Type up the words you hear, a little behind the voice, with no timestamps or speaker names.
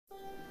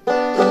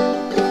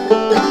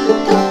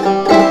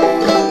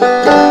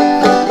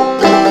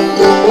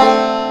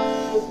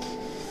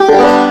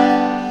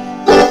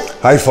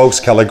Hi folks,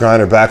 Kelly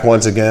Griner back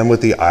once again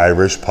with the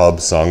Irish Pub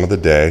Song of the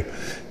Day.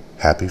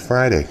 Happy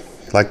Friday.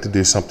 I'd like to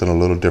do something a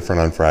little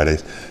different on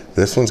Fridays.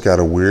 This one's got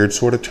a weird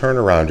sort of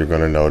turnaround you're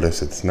going to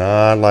notice. It's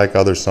not like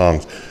other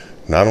songs.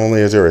 Not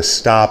only is there a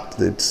stop,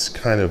 it's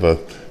kind of a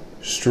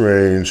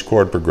strange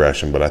chord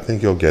progression, but I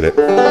think you'll get it.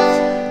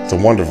 It's a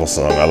wonderful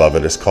song. I love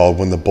it. It's called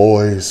When the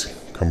Boys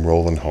Come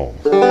Rolling Home.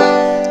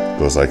 It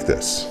goes like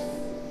this.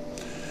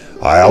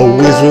 I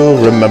always will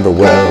remember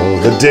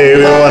well the day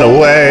we went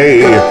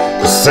away,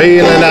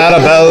 sailing out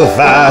of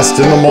Belfast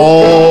in the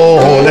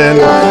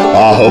morning.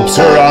 Our hopes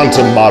are on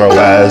tomorrow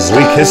as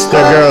we kissed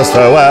our girls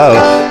farewell,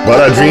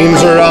 but our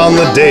dreams are on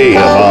the day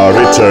of our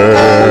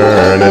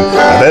return. And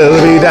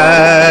they'll be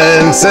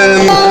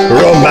dancing,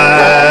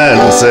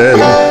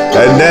 romancing,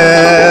 and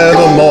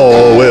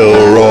nevermore will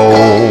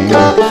roam.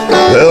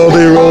 They'll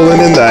be rolling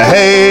in the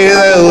hay,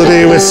 there'll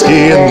be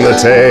whiskey in the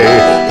tay,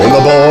 when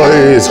the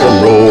boys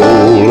come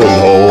rolling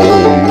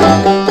home.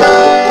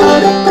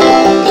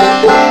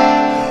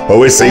 Well,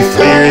 we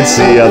safely reached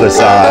the other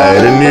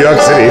side in New York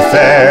City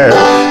Fair,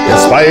 in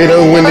spite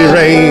of windy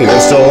rain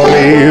and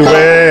stormy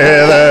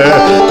weather.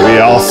 We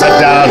all sat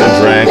down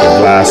and drank a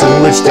glass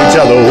and wished each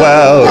other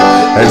well,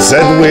 and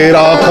said we'd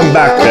all come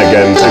back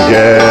again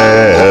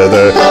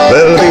together.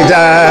 They'll be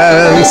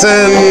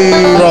dancing,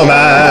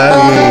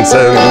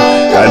 romancing,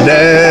 and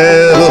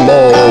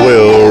nevermore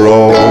will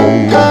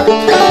roam.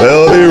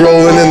 They'll be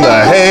rolling in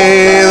the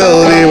hay,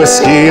 there'll be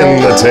whiskey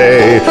in the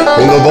tay,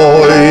 when the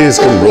boys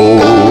come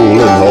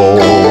rolling home.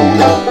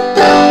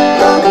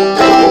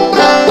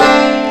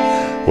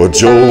 Well,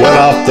 Joe went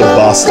off to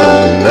Boston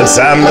and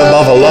Sam to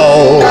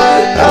Buffalo,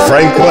 and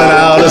Frank went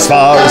out as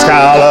far as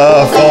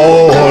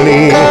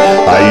California.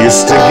 I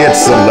used to get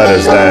some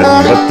letters then,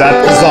 but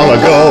that was long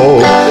ago,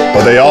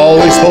 but they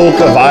always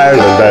spoke of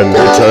Ireland and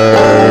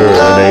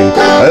returning.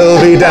 They'll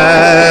be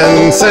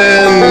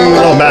dancing,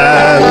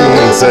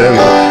 romancing,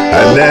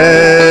 and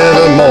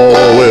nevermore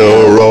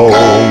will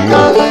roam.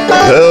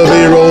 They'll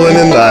be rolling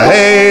in the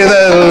hay,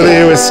 there'll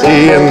be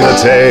whiskey in the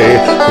tay,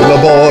 when the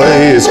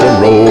boys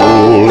come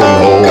rolling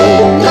home.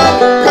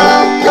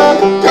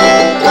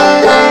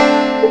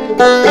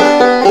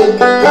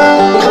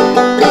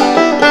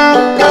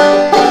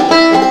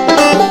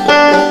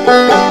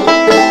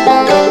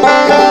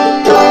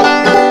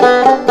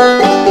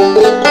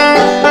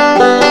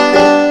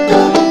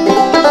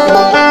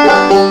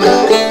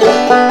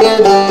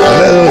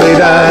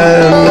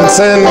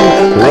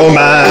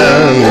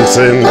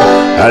 Romancing,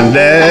 and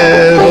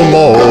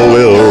nevermore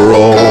will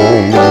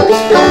roam.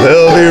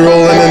 They'll be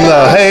rolling in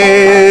the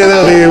hay,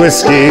 there'll be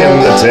whiskey in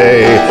the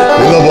tay,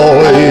 when the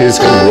boys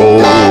come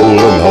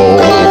rolling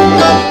home.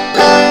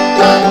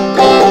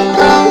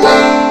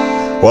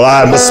 Well,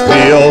 I must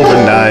be over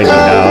 90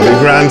 now, my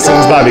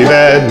grandson's by me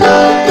bed,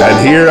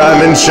 and here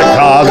I'm in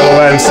Chicago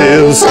and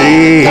still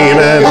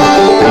steaming.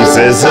 He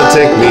says he'll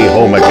take me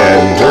home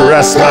again to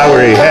rest my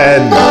weary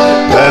head,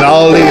 then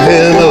I'll leave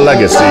him a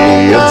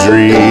legacy of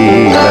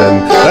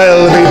dreaming.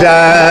 They'll be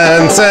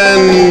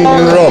dancing,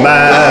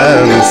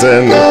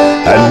 romancing,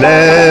 and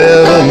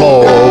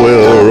nevermore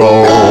will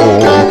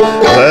roam.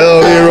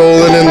 They'll be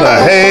rolling in the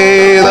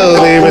hay, there'll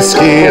be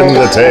whiskey in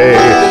the tay,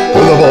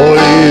 when the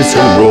boys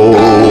come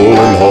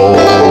rolling home.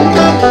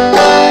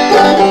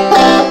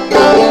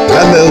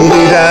 And they'll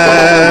be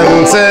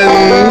dancing,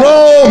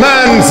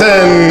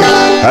 romancing,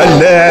 and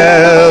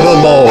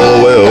nevermore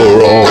will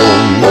roam.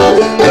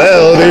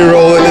 They'll be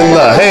rolling in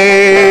the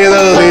hay,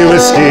 there'll be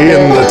whiskey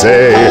in the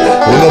tay,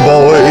 when the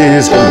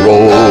boys come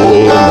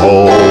rolling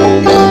home.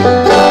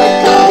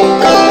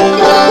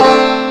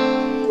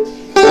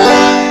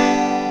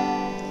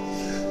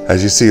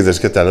 As you see, there's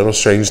got that little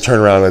strange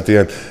turnaround at the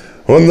end.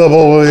 When the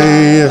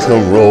boys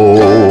come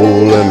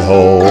rolling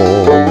home.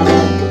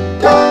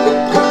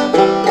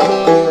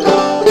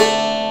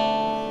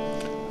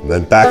 And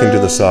then back into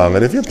the song.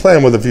 And if you're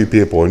playing with a few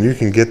people and you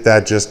can get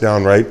that just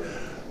down right,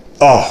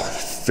 oh,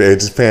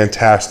 it's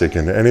fantastic.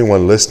 And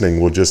anyone listening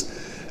will just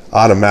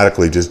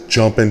automatically just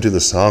jump into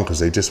the song because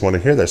they just want to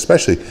hear that,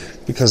 especially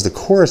because the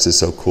chorus is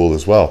so cool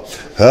as well.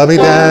 I'll be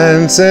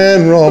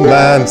dancing,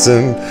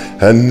 romancing,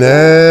 and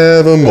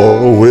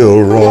nevermore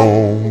will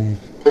roam.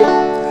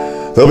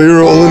 They'll be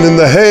rolling in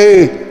the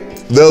hay,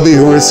 there'll be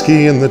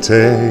whiskey in the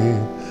tay,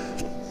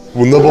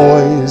 when the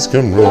boys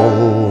come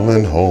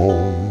rolling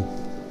home.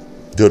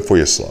 Do it for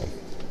you slow.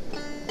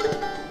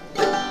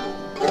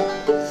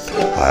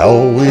 I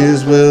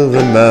always will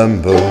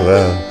remember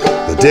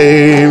the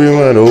day we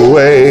went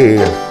away,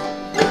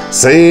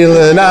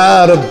 sailing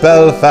out of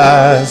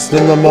Belfast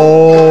in the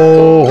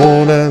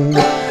morning.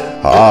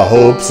 Our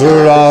hopes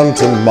were on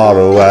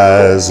tomorrow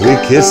as we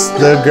kissed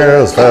the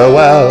girls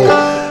farewell,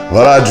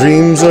 but our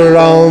dreams are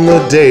on the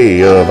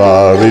day of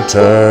our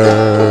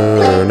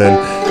return. And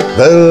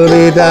they'll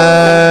be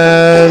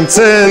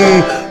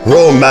dancing,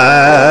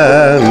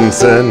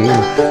 romancing,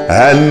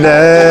 and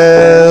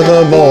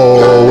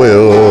nevermore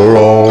will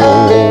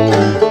roam.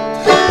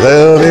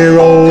 They'll be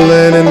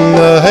rolling in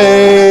the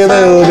hay,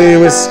 there'll be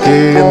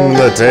whiskey in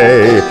the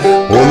tay,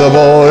 when the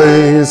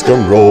boys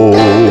come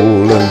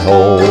rolling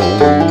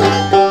home.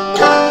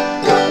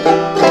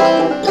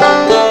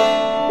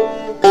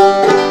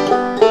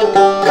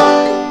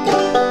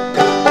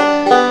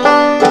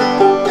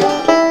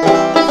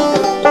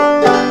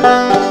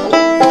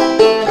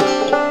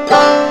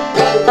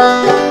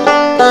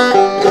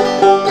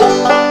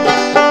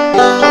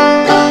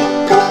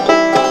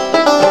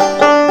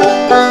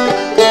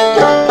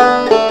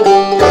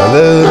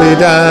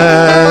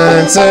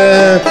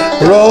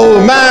 dancing,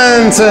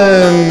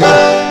 romancing,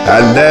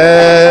 and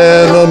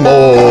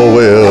nevermore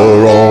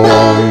will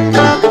roam.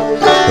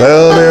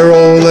 They'll be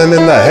rolling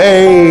in the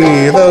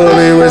hay, there'll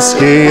be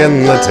whiskey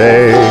in the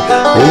tay,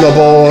 when the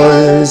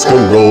boys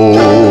come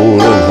rolling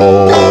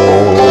home.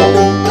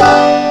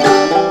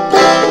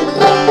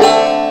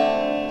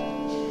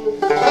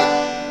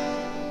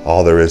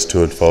 All there is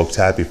to it, folks.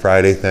 Happy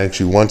Friday. Thanks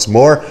you once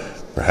more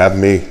for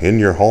having me in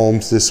your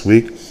homes this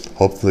week.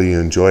 Hopefully you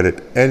enjoyed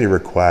it. Any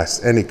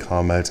requests, any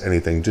comments,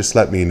 anything, just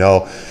let me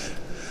know.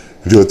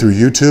 You can do it through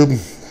YouTube.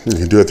 You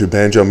can do it through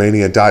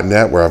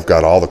banjomania.net, where I've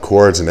got all the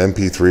chords and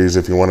MP3s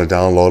if you want to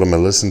download them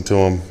and listen to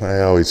them. I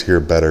always hear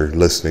better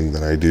listening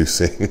than I do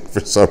singing for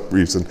some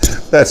reason.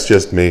 That's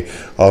just me.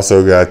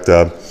 Also got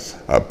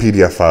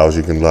PDF files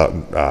you can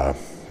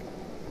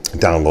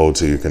download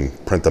so you can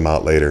print them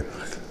out later.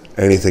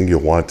 Anything you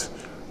want,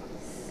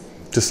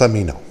 just let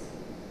me know.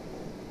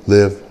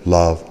 Live,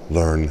 love,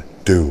 learn,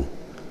 do.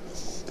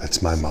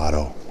 That's my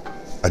motto.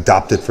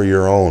 Adopt it for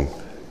your own.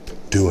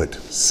 Do it.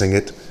 Sing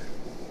it.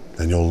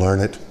 Then you'll learn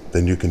it.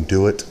 Then you can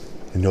do it.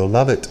 And you'll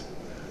love it.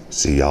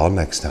 See y'all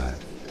next time.